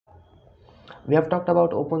We have talked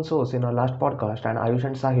about open source in our last podcast, and Ayush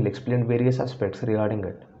and Sahil explained various aspects regarding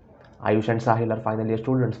it. Ayush and Sahil are final year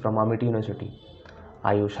students from Amit University.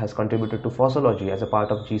 Ayush has contributed to Fossology as a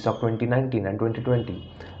part of GSOC 2019 and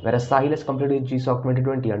 2020, whereas Sahil has completed GSOC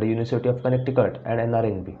 2020 under University of Connecticut and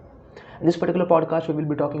NRNB. In this particular podcast, we will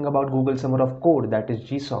be talking about Google Summer of Code, that is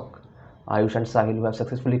GSOC. Ayush and Sahil, who have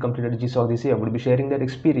successfully completed GSOC this year, would be sharing their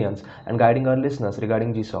experience and guiding our listeners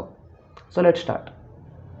regarding GSOC. So let's start.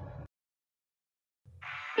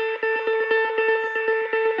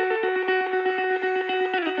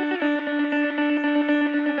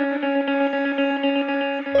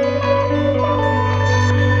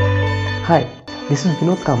 Hi, this is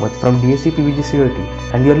Vinod Kamath from DSC PVG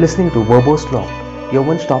COT, and you're listening to Verbose Law, your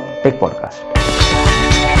one-stop tech podcast.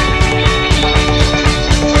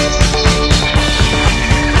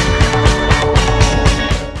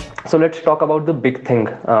 So let's talk about the big thing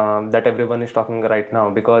that everyone is talking right now,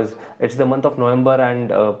 because it's the month of November and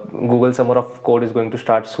Google Summer of Code is going to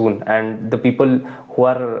start soon, and the people who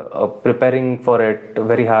are preparing for it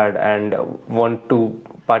very hard and want to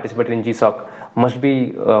participate in GSOC must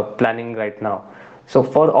be planning right now. So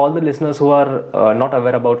for all the listeners who are not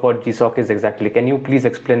aware about what GSOC is exactly, can you please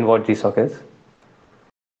explain what GSOC is?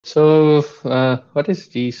 What is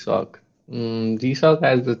GSOC? GSOC,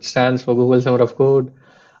 as it stands for Google Summer of Code,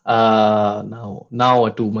 now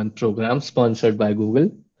a 2-month program sponsored by Google.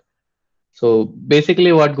 So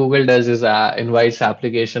basically, what Google does is invites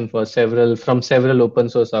application for several open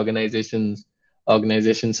source organizations.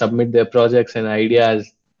 Organizations submit their projects and ideas,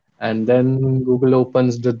 and then Google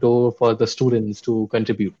opens the door for the students to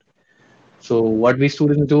contribute. So what we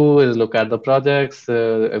students do is look at the projects.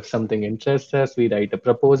 If something interests us, we write a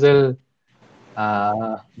proposal.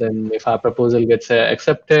 Then if our proposal gets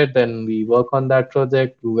accepted, then we work on that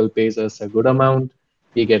project. Google pays us a good amount.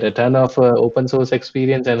 We get a ton of open source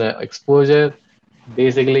experience and exposure.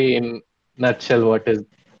 Basically, in nutshell, what is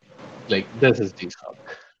like this is GSOC.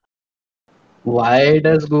 Why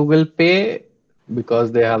does Google pay?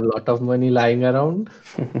 Because they have a lot of money lying around,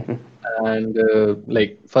 and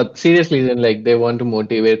like for serious reason, like they want to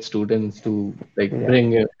motivate students to like Yeah,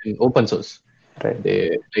 bring in open source. right.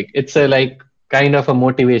 They like it's a like kind of a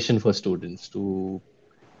motivation for students to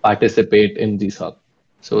participate in GSOC.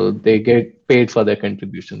 So they get paid for their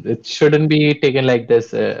contributions. It shouldn't be taken like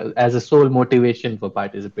this as a sole motivation for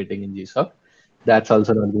participating in GSOC. That's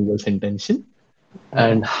also not Google's intention.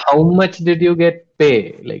 And how much did you get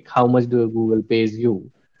pay? Like how much do Google pays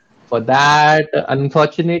you? For that,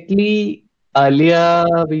 unfortunately, earlier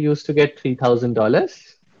we used to get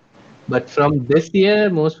 $3,000. But from this year,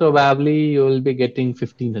 most probably you will be getting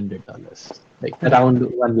 $1,500, like around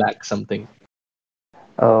 1 lakh something.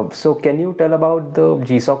 So can you tell about the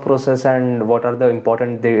GSOC process and what are the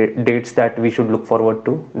important dates that we should look forward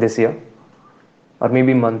to this year, or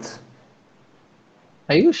maybe months?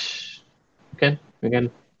 Ayush, we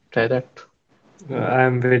can try that.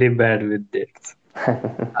 I'm very bad with dates.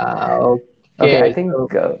 Okay,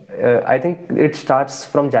 Okay, so I think it starts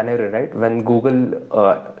from January, right? When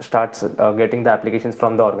Google starts getting the applications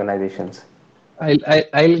from the organizations.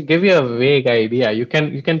 I'll give you a vague idea. You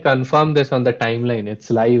can confirm this on the timeline.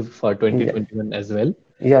 It's live for Yeah, 2021 as well.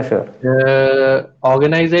 yeah, sure.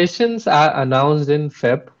 Organizations are announced in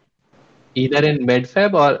Feb, either in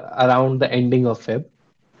mid-Feb or around the ending of Feb.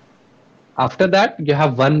 After that, you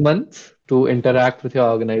have 1 month to interact with your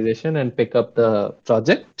organization and pick up the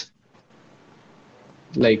project,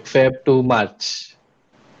 like Feb to March.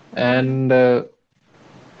 And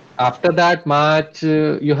after that, March,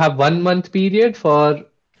 you have 1 month period for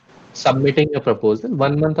submitting a proposal.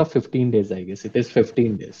 1 month of 15 days, I guess. It is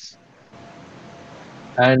 15 days.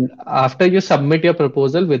 And after you submit your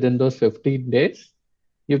proposal within those 15 days,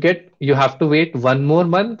 you have to wait 1 more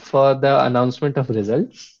month for the announcement of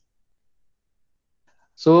results.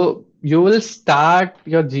 So you will start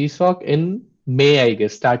your GSOC in May, I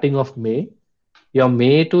guess, starting of May. Your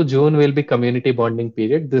May to June will be community bonding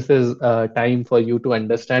period. This is time for you to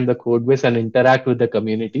understand the code base and interact with the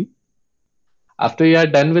community. After you are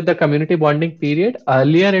done with the community bonding period,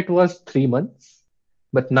 earlier it was 3 months,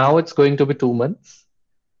 but now it's going to be 2 months,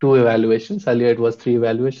 two evaluations. Earlier it was three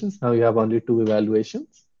evaluations. Now you have only two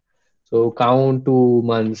evaluations. So count 2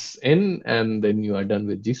 months in, and then you are done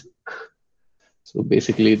with GSOC. So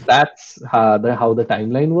basically, that's how the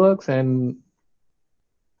timeline works. And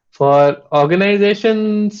for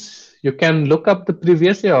organizations, you can look up the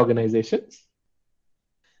previous year organizations.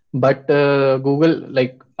 But Google,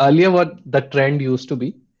 like earlier, what the trend used to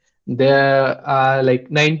be, there are like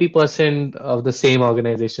 90% of the same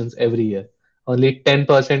organizations every year. Only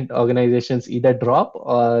 10% organizations either drop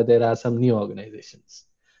or there are some new organizations.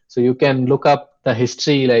 So you can look up the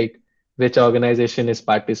history, like which organization is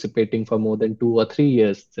participating for more than 2 or 3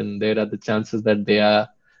 years, then there are the chances that they are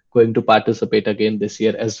going to participate again this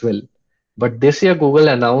year as well. But this year, Google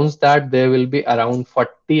announced that there will be around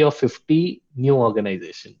 40 or 50 new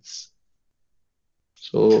organizations.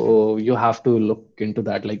 So you have to look into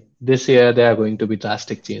that. Like this year, there are going to be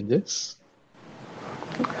drastic changes.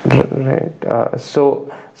 Right.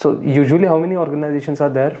 So usually, how many organizations are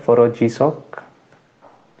there for a GSOC?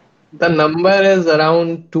 The number is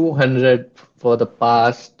around 200 for the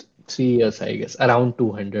past 3 years, I guess. Around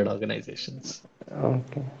 200 organizations.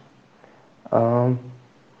 Okay. Um,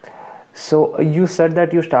 so you said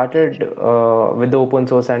that you started with the open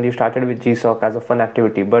source and you started with GSOC as a fun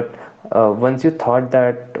activity, but once you thought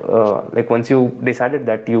that, once you decided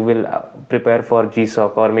that you will prepare for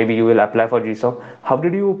GSOC or maybe you will apply for GSOC, how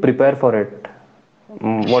did you prepare for it?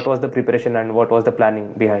 What was the preparation and what was the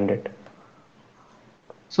planning behind it?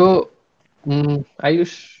 So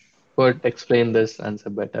Ayush would explain this answer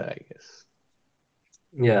better, I guess.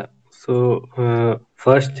 Yeah. So,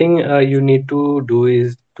 first thing you need to do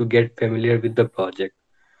is to get familiar with the project.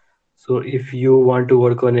 So, if you want to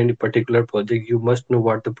work on any particular project, you must know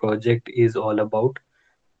what the project is all about.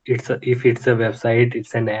 If it's a website,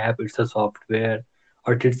 it's an app, it's a software,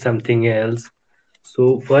 or it's something else.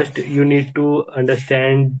 So first you need to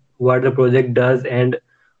understand what the project does and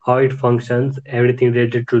how it functions, everything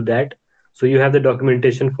related to that. So you have the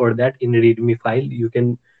documentation for that in a README file. You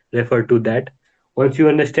can refer to that. Once you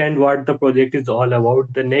understand what the project is all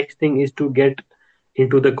about, the next thing is to get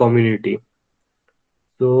into the community.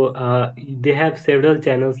 So they have several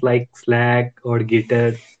channels like Slack or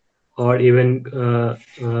Gitter, or even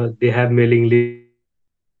they have mailing lists.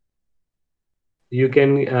 You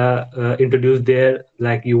can introduce there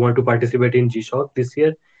like you want to participate in GShock this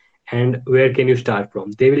year and where can you start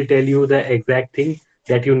from. They will tell you the exact thing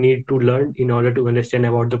that you need to learn in order to understand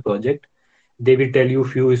about the project. They will tell you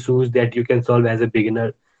few issues that you can solve as a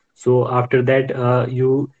beginner. So after that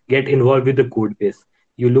you get involved with the code base.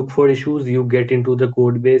 You look for issues, you get into the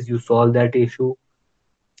code base, you solve that issue.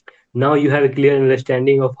 Now you have a clear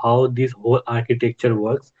understanding of how this whole architecture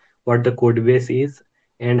works, what the code base is,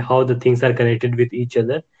 and how the things are connected with each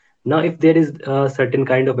other. Now, if there is a certain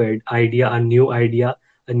kind of idea, a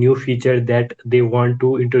new feature that they want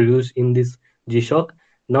to introduce in this GShock,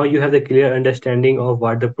 now you have the clear understanding of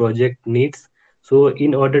what the project needs. So,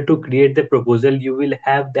 in order to create the proposal, you will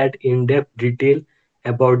have that in-depth detail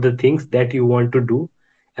about the things that you want to do,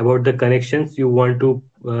 about the connections you want to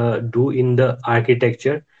do in the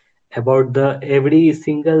architecture, about the every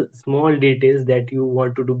single small details that you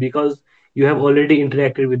want to do, because you have already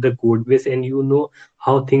interacted with the code base and you know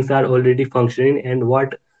how things are already functioning and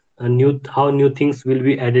what new how new things will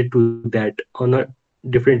be added to that on a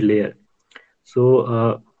different layer.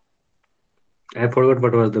 So I forgot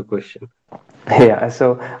what was the question. Yeah,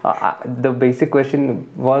 so the basic question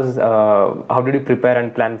was how did you prepare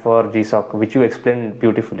and plan for GSOC, which you explained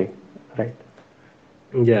beautifully, right?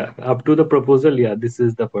 Yeah, up to the proposal, yeah, this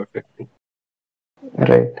is the perfect thing.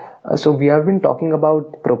 Right. So we have been talking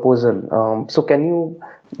about proposal. So can you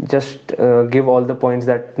just give all the points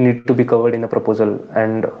that need to be covered in a proposal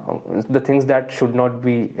and the things that should not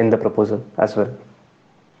be in the proposal as well?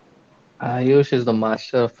 Ayush is the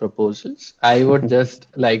master of proposals. I would just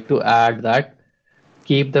like to add that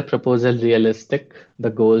keep the proposal realistic.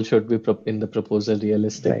 The goal should be in the proposal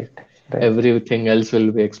realistic. Right. Right. Everything else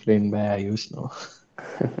will be explained by Ayush now.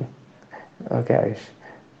 Okay, Ayush.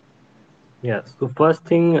 Yeah, so first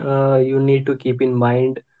thing you need to keep in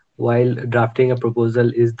mind while drafting a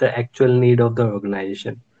proposal is the actual need of the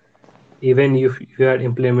organization. Even if you are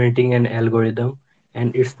implementing an algorithm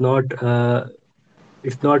and it's not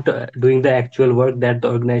doing the actual work that the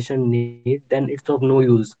organization need, then it's of no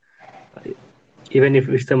use. Uh, Even if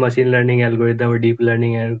it's a machine learning algorithm or deep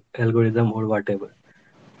learning algorithm or whatever,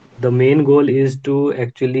 the main goal is to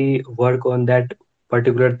actually work on that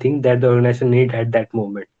particular thing that the organization need at that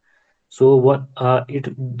moment. So what it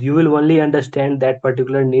you will only understand that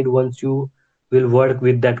particular need once you will work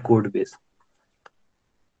with that code base.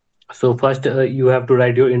 So first you have to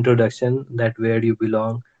write your introduction, that where you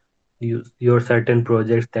belong, your certain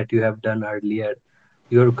projects that you have done earlier,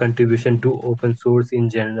 your contribution to open source in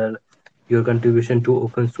general, your contribution to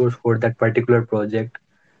open source for that particular project.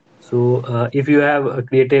 So if you have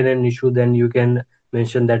created an issue, then you can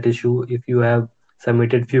mention that issue. If you have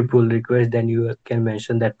submitted few pull requests, then you can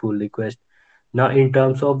mention that pull request. Now, in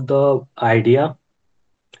terms of the idea,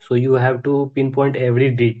 so you have to pinpoint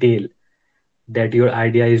every detail that your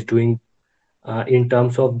idea is doing in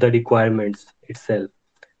terms of the requirements itself.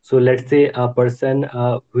 So let's say a person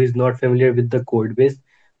who is not familiar with the code base,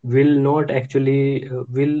 will not actually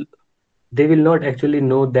will they will not actually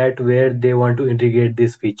know that where they want to integrate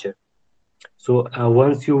this feature. So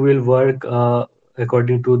once you will work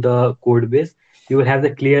according to the code base, you will have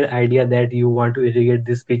the clear idea that you want to integrate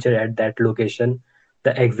this feature at that location,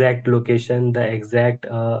 the exact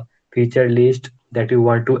feature list that you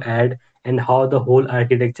want to add, and how the whole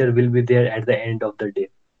architecture will be there at the end of the day.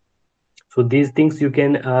 So these things you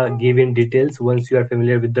can give in details once you are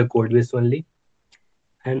familiar with the code base only,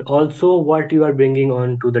 and also what you are bringing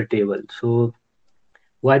on to the table. So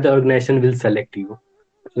why the organization will select you.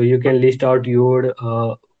 So you can list out your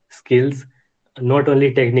skills, not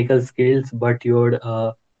only technical skills, but your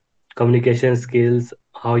communication skills,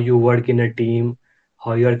 how you work in a team,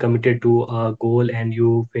 how you are committed to a goal and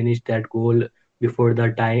you finish that goal before the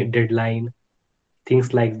time deadline,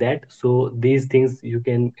 things like that. So these things you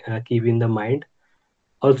can keep in the mind.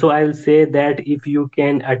 Also, I will say that if you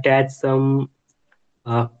can attach some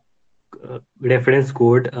uh, reference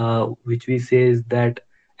code, which we say is that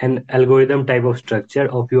an algorithm type of structure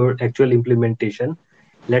of your actual implementation.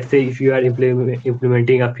 Let's say if you are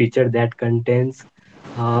implementing a feature that contains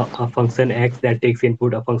a function X that takes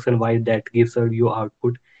input, a function Y that gives you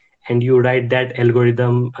output, and you write that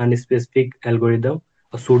algorithm, a specific algorithm,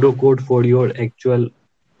 a pseudocode for your actual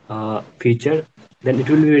feature, then it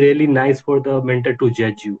will be really nice for the mentor to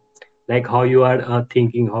judge you, like how you are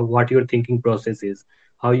thinking, how what your thinking process is,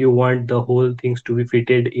 how you want the whole things to be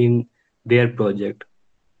fitted in their project.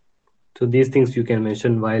 So these things you can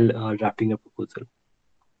mention while drafting a proposal.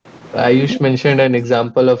 Ayush mentioned an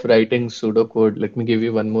example of writing pseudocode. Let me give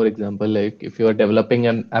you one more example. Like if you are developing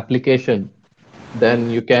an application, then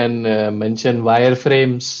you can mention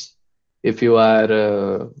wireframes. If you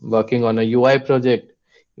are working on a UI project,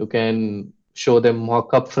 you can show them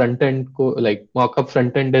mock-up front-end like mock-up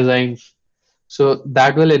front-end designs. So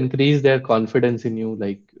that will increase their confidence in you.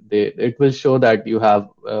 Like it will show that you have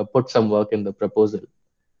put some work in the proposal.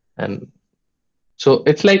 And so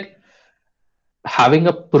it's like having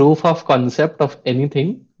a proof of concept of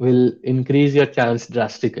anything will increase your chance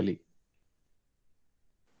drastically.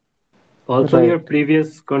 Also, your Right.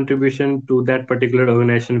 previous contribution to that particular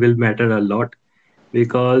organization will matter a lot,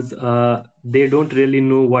 because they don't really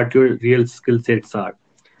know what your real skill sets are.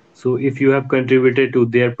 So if you have contributed to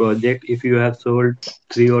their project, if you have solved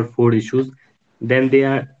 3 or 4 issues, then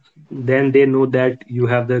they know that you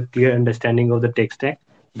have the clear understanding of the tech stack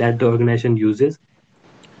that the organization uses,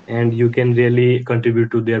 and you can really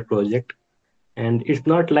contribute to their project. And it's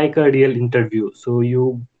not like a real interview, so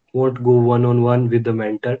you won't go one on one with the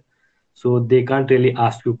mentor, so they can't really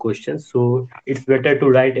ask you questions. So it's better to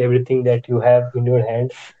write everything that you have in your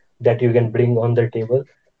hand that you can bring on the table.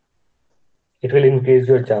 It will increase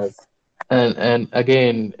your chance. And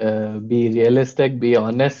again, be realistic, be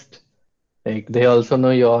honest. Like they also know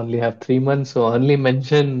you only have 3 months, so only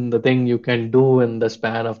mention the thing you can do in the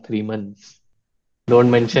span of 3 months. Don't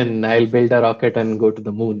mention I'll build a rocket and go to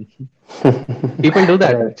the moon. People do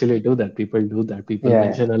that, Right. actually do that. People do that. People Yeah.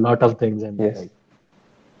 mention a lot of things and Yes. like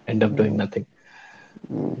end up doing nothing.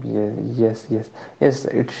 Yeah, yes, yes, yes.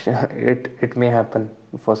 It may happen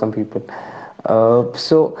for some people.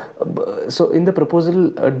 So in the proposal,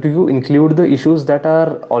 do you include the issues that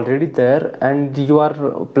are already there, and you are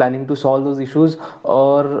planning to solve those issues,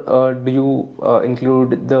 or do you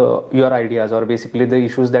include the your ideas, or basically the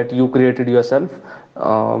issues that you created yourself,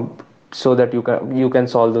 so that you can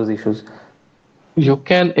solve those issues? You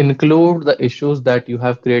can include the issues that you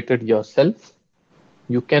have created yourself.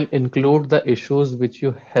 You can include the issues which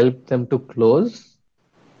you help them to close.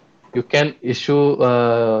 You can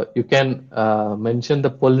mention the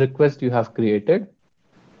pull request you have created.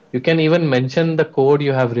 You can even mention the code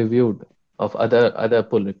you have reviewed of other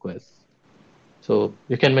pull requests. So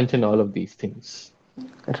you can mention all of these things.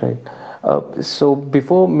 Right. So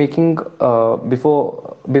before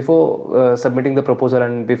submitting the proposal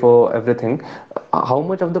and before everything, how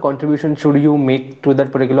much of the contribution should you make to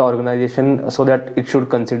that particular organization so that it should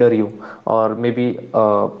consider you, or maybe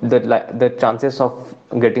the chances of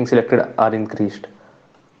getting selected are increased?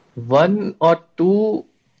 One or two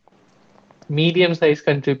medium-sized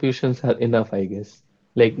contributions are enough, I guess.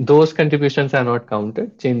 Like those contributions are not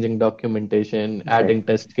counted. Changing documentation, Right. adding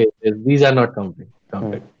test cases, these are not Hmm.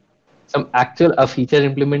 counted. Some actual a feature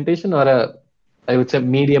implementation or a I would say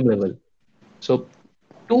medium level. So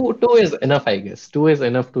two is enough, I guess. Two is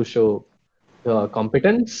enough to show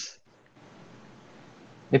competence.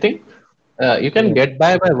 I think you can Yeah. get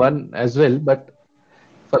by one as well, but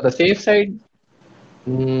for the safe side,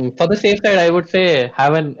 I would say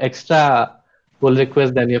have an extra pull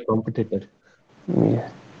request than your competitor. Yeah.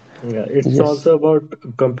 Yeah, it's Yes. also about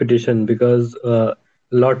competition, because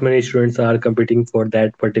lot many students are competing for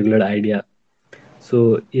that particular idea.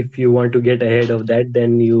 So if you want to get ahead of that,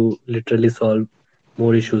 then you literally solve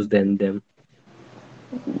more issues than them.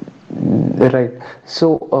 Right.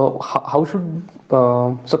 So, how should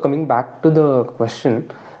so coming back to the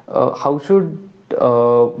question, how should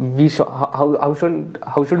we how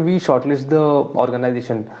should we shortlist the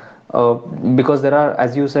organization? Because there are,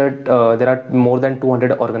 as you said, there are more than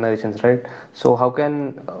 200 organizations, right? So, how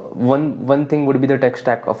can one thing would be the tech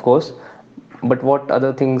stack, of course, but what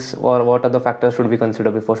other things or what other factors should we consider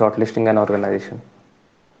before shortlisting an organization?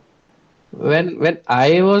 When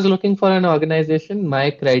I was looking for an organization,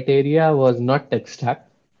 my criteria was not tech stack.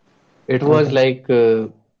 It was Okay. like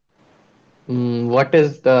what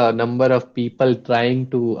is the number of people trying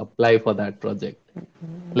to apply for that project?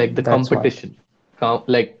 Like the That's why. competition.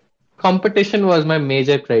 Like competition was my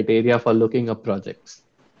major criteria for looking up projects.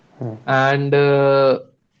 And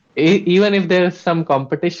even if there's some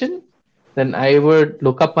competition, then I would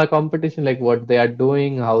look up my competition, like what they are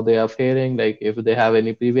doing, how they are faring, like if they have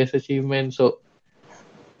any previous achievements. So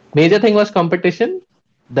major thing was competition,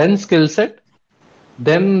 then skill set,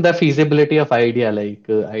 then the feasibility of idea, like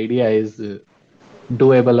idea is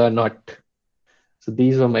doable or not. So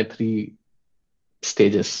these were my three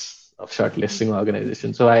stages of shortlisting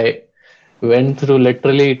organization. So I went through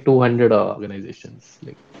literally 200 organizations,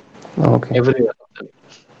 like Okay. every one of them.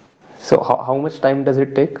 So, how much time does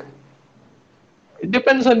it take? It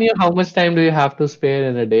depends on you how much time do you have to spare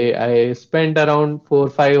in a day. I spent around 4 or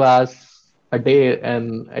 5 hours a day,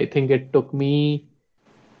 and I think it took me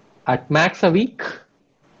at max a week.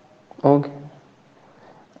 Okay.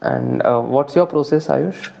 And what's your process,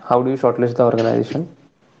 Ayush? How do you shortlist the organization?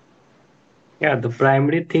 Yeah, the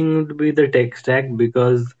primary thing would be the tech stack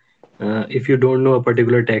because if you don't know a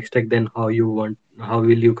particular tech stack, then how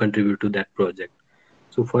will you contribute to that project?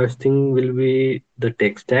 So first thing will be the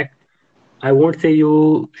tech stack. I won't say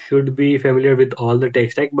you should be familiar with all the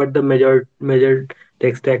tech stack, but the major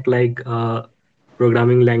tech stack like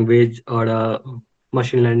programming language or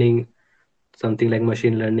machine learning, something like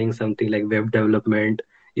machine learning, something like web development.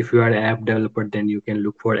 If you are an app developer, then you can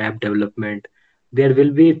look for app development. There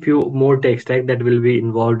will be few more tech stack that will be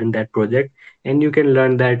involved in that project, and you can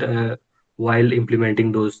learn that while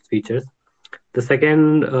implementing those features. The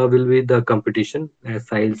second will be the competition, as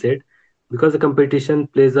Sahil said, because the competition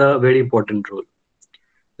plays a very important role.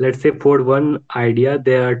 Let's say for one idea,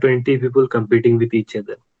 there are 20 people competing with each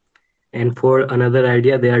other, and for another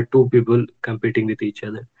idea, there are two people competing with each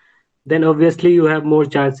other. Then obviously you have more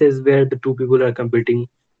chances where the two people are competing.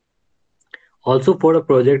 Also for a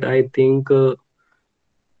project, I think the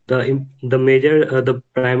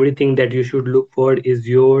primary thing that you should look for is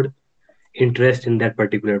your interest in that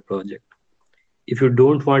particular project. If you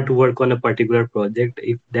don't want to work on a particular project,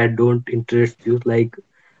 if that don't interest you, like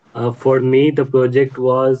for me the project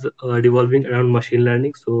was revolving around machine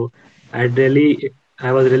learning, so I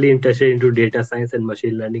was really interested into data science and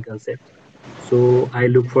machine learning concepts. So I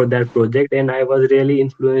looked for that project and I was really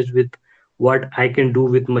influenced with what I can do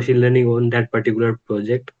with machine learning on that particular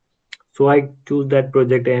project. So I choose that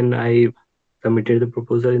project and I submitted the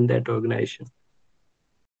proposal in that organization.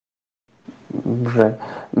 Right,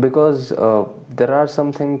 because there are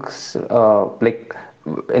some things like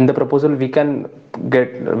in the proposal we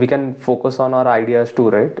can focus on our ideas too,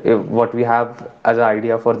 right? What we have as an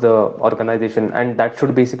idea for the organization, and that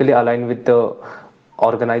should basically align with the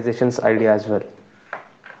organization's idea as well.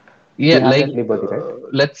 Yeah, We have like that liberty, right?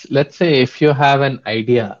 let's say if you have an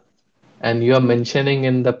idea and you're mentioning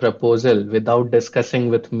in the proposal without discussing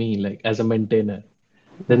with me, like as a maintainer,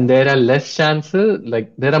 then there are less chances,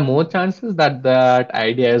 like there are more chances that that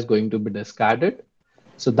idea is going to be discarded.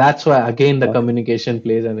 So that's why, again, the Okay. communication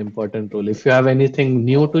plays an important role. If you have anything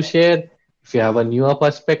new to share, if you have a newer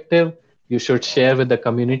perspective, you should share with the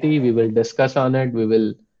community. We will discuss on it. We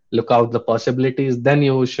will look out the possibilities. Then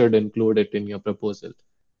you should include it in your proposal,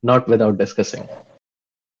 not without discussing.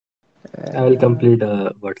 I will complete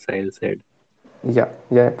what Sahil said. Yeah,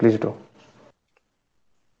 yeah, please do.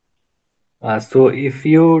 So if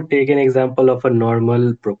you take an example of a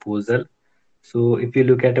normal proposal, so if you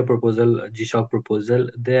look at a proposal, a GShock proposal,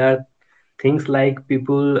 there are things like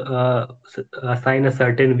people assign a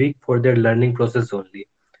certain week for their learning process only.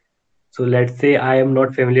 So let's say I am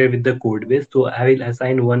not familiar with the code base, so I will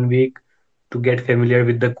assign 1 week to get familiar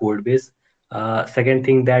with the code base. Second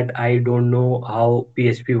thing that I don't know how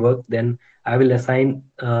PHP works, then I will assign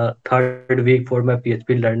third week for my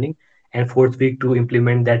PHP learning and fourth week to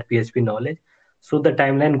implement that PHP knowledge. So the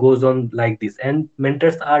timeline goes on like this, and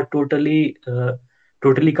mentors are totally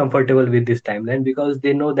comfortable with this timeline because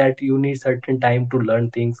they know that you need certain time to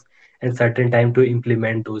learn things and certain time to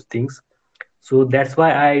implement those things. So that's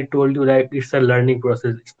why I told you that it's a learning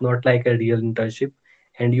process. It's not like a real internship,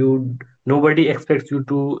 and nobody expects you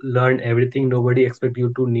to learn everything. Nobody expects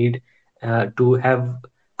you to need to have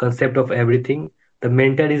concept of everything. The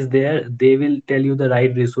mentor is there. They will tell you the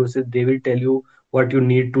right resources. They will tell you what you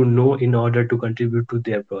need to know in order to contribute to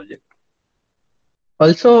their project.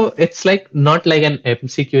 Also, it's like not like an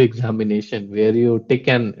MCQ examination where you tick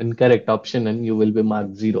an incorrect option and you will be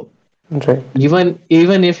marked zero. Right. Even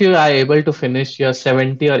if you are able to finish your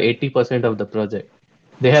 70 or 80% of the project,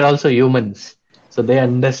 they are also humans, so they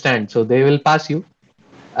understand, so they will pass you.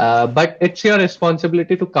 But it's your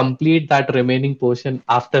responsibility to complete that remaining portion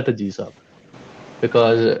after the GSOC,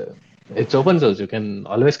 because it's open source. You can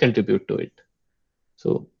always contribute to it.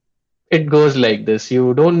 So it goes like this.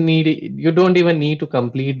 You don't even need to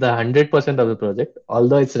complete the 100% of the project,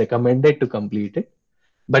 although it's recommended to complete it.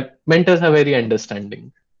 But mentors are very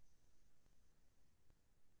understanding.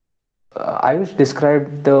 Ayush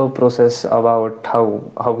described the process about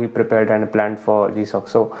how he prepared and planned for GSOC.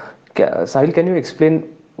 So, Sahil, can you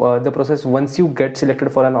explain the process once you get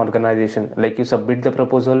selected for an organization? Like you submit the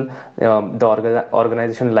proposal, the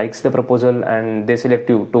organization likes the proposal, and they select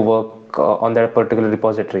you to work on that particular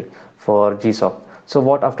repository for GSOC. So,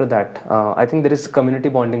 what after that? I think there is community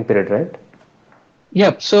bonding period, right?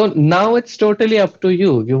 Yep. So now it's totally up to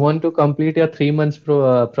you. You want to complete your 3 months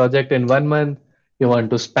project in 1 month. You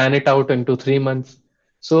want to span it out into 3 months.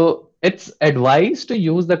 So it's advised to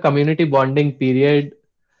use the community bonding period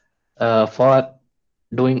for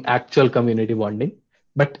doing actual community bonding.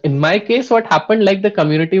 But in my case, what happened, like the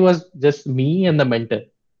community was just me and the mentor.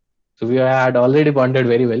 So we had already bonded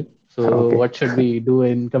very well. So Okay. what should we do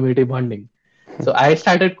in community bonding? So I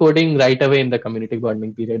started coding right away in the community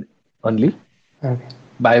bonding period only, Okay.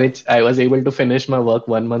 by which I was able to finish my work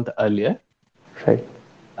 1 month earlier. Right.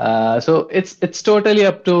 So it's totally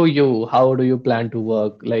up to you. How do you plan to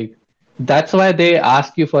work? Like that's why they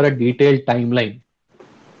ask you for a detailed timeline.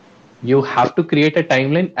 You have to create a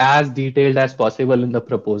timeline as detailed as possible in the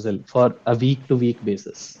proposal for a week to week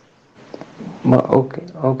basis. Okay,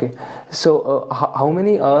 okay. So, how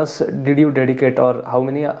many hours did you dedicate, or how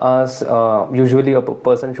many hours usually a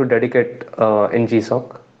person should dedicate in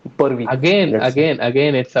GSOC per week, let's say?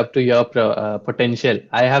 Again, it's up to your potential.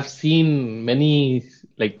 I have seen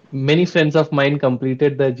many friends of mine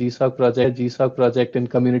completed the GSOC project in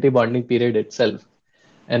community bonding period itself.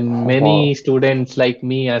 And Wow. many students like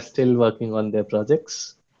me are still working on their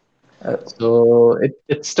projects. Uh, So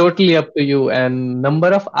it's totally up to you. And number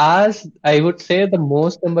of hours, I would say the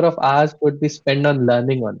most number of hours would be spent on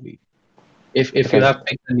learning only. If you right, have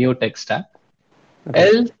picked a new tech stack, right.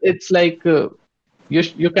 else it's like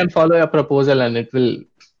you can follow a proposal and it will,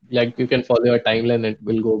 like, you can follow a timeline. It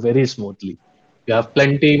will go very smoothly. You have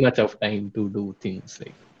plenty much of time to do things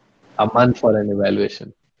like a month for an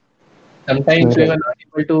evaluation. Sometimes we Right. were not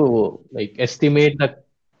able to like estimate the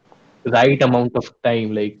right amount of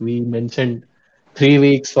time. Like we mentioned 3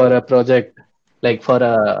 weeks for a project, like for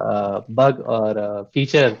a bug or a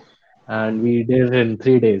feature, and we did it in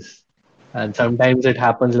 3 days. And sometimes it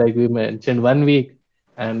happens like we mentioned 1 week,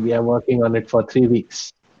 and we are working on it for 3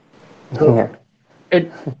 weeks. So Yeah.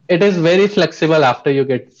 it is very flexible after you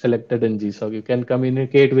get selected in GSOC. You can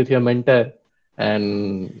communicate with your mentor,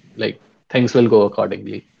 and like things will go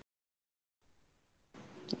accordingly.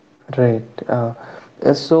 Right.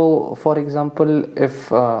 So, for example, if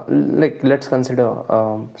like let's consider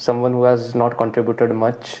someone who has not contributed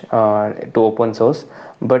much to open source,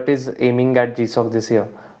 but is aiming at GSOC this year,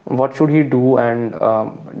 what should he do,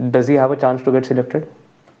 and does he have a chance to get selected?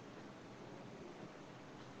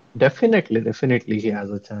 Definitely, he has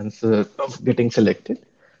a chance of getting selected.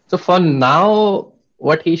 So for now,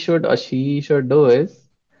 what he should or she should do is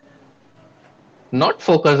not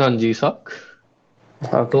focus on GSOC,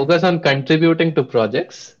 Okay. focus on contributing to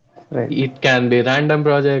projects. Right. It can be random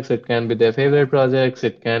projects, it can be their favorite projects,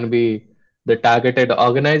 it can be the targeted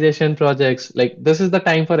organization projects. Like this is the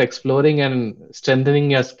time for exploring and strengthening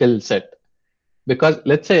your skill set. Because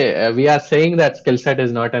let's say we are saying that skill set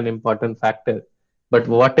is not an important factor, but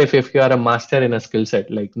what if you are a master in a skill set?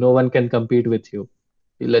 Like no one can compete with you.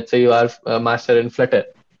 Let's say you are a master in Flutter,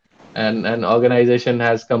 and an organization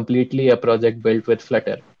has completely a project built with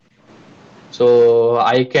Flutter. So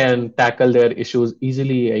I can tackle their issues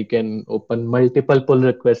easily. I can open multiple pull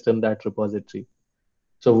requests in that repository.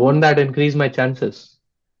 So won't that increase my chances?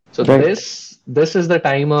 So Right. this is the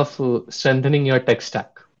time of strengthening your tech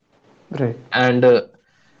stack Right. and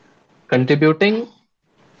contributing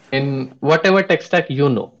in whatever tech stack you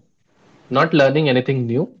know, not learning anything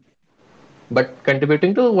new, but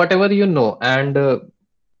contributing to whatever you know. And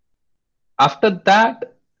after that,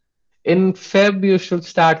 in Feb, you should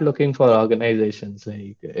start looking for organizations.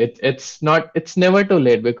 Like it's never too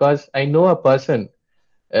late because I know a person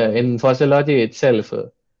in Fossology itself.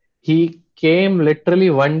 He came literally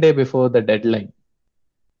one day before the deadline,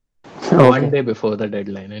 one Okay. day before the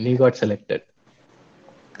deadline, and he got selected.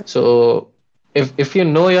 So if you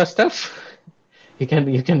know your stuff, you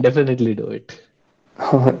can definitely do it.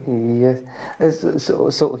 Yes.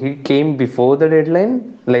 So he came before the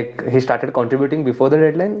deadline? Like he started contributing before the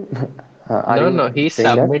deadline? Are No, you no, he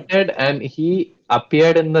saying that? submitted and he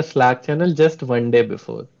appeared in the Slack channel just one day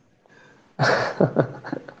before.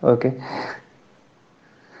 Okay.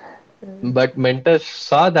 But mentor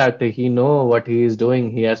saw that he know what he is doing.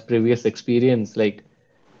 He has previous experience. Like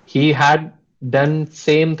he had done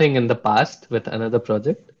same thing in the past with another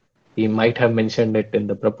project. He might have mentioned it in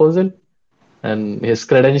the proposal, and his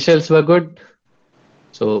credentials were good.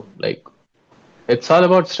 So like it's all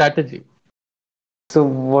about strategy. So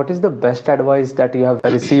what is the best advice that you have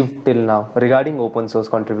received till now regarding open source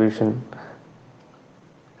contribution?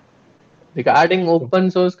 Regarding open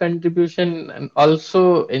source contribution and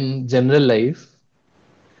also in general life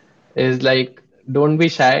is like don't be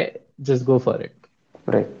shy, just go for it.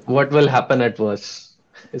 Right. What will happen at worst?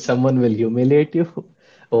 Someone will humiliate you.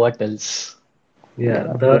 What else? Yeah,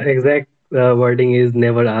 Yeah. the exact wording is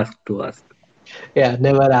never ask to ask. Yeah,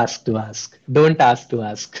 never ask to ask. Don't ask to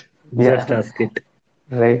ask. Just Yeah. ask it.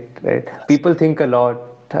 Right. Right. People think a lot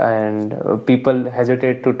and people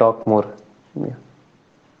hesitate to talk more. Yeah.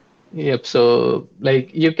 Yep. So,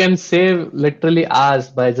 like, you can save literally hours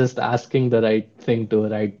by just asking the right thing to a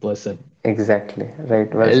right person. Exactly.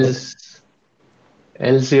 Right. Well said. Else,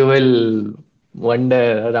 else you will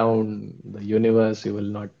wander around the universe. You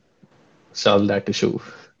will not solve that issue.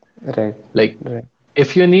 Right. Like, Right.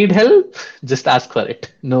 if you need help, just ask for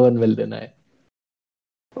it. No one will deny.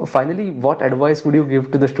 Finally, what advice would you give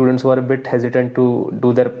to the students who are a bit hesitant to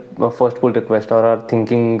do their first pull request or are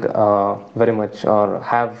thinking very much or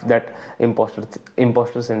have that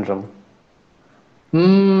imposter syndrome?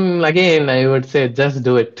 Again, I would say just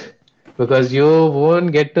do it because you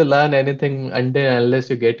won't get to learn anything until unless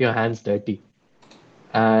you get your hands dirty.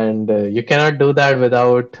 And you cannot do that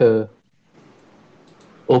without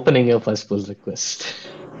opening your first pull request.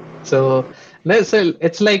 So, no, so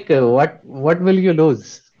it's like what will you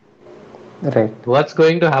lose? Right. What's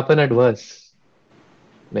going to happen at worst?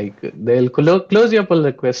 Like they'll close your pull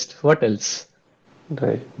request. What else?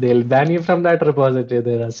 Right. They'll ban you from that repository.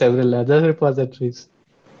 There are several other repositories.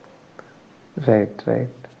 Right. Right.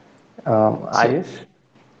 So, Ayush?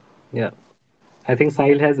 Yeah. I think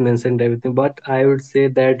Sahil has mentioned everything, but I would say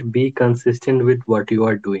that be consistent with what you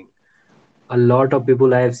are doing. A lot of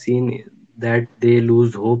people I have seen that they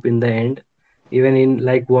lose hope in the end. Even in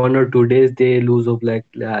like 1 or 2 days, they lose hope like,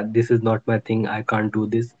 this is not my thing, I can't do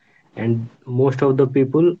this. And most of the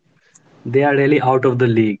people, they are really out of the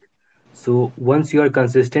league. So once you are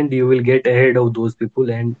consistent, you will get ahead of those people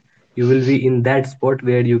and you will be in that spot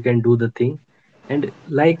where you can do the thing. And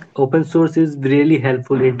like open source is really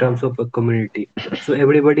helpful in terms of a community. So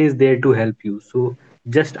everybody is there to help you. So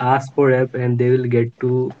just ask for help and they will get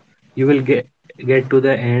to you will get to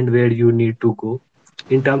the end where you need to go.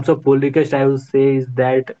 In terms of pull request, I will say is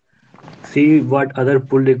that see what other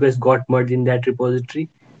pull requests got merged in that repository.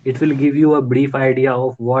 It will give you a brief idea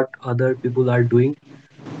of what other people are doing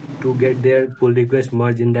to get their pull request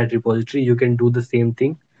merged in that repository. You can do the same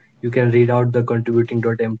thing. You can read out the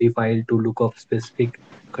contributing.md file to look up specific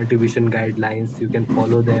contribution guidelines. You can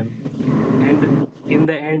follow them. And in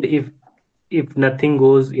the end, if nothing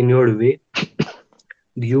goes in your way,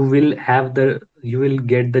 you will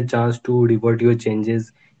get the chance to revert your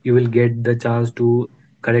changes. You will get the chance to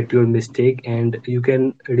correct your mistake, and you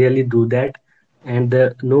can really do that. And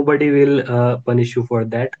nobody will punish you for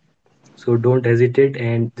that. So don't hesitate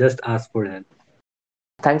and just ask for help.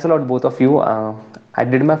 Thanks a lot, both of you. I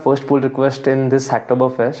did my first pull request in this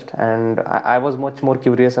Hacktoberfest, and I was much more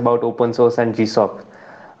curious about open source and GSOC.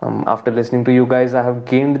 After listening to you guys, I have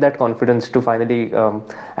gained that confidence to finally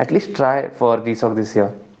at least try for GSOC this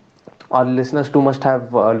year. Our listeners too must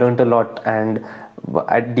have learned a lot, and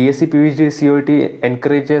at DSC PhD COT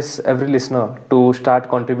encourages every listener to start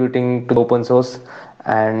contributing to open source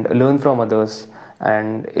and learn from others.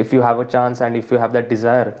 And if you have a chance and if you have that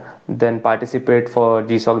desire, then participate for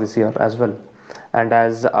GSOC this year as well. And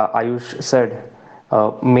as Ayush said,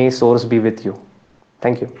 may source be with you.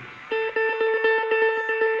 Thank you.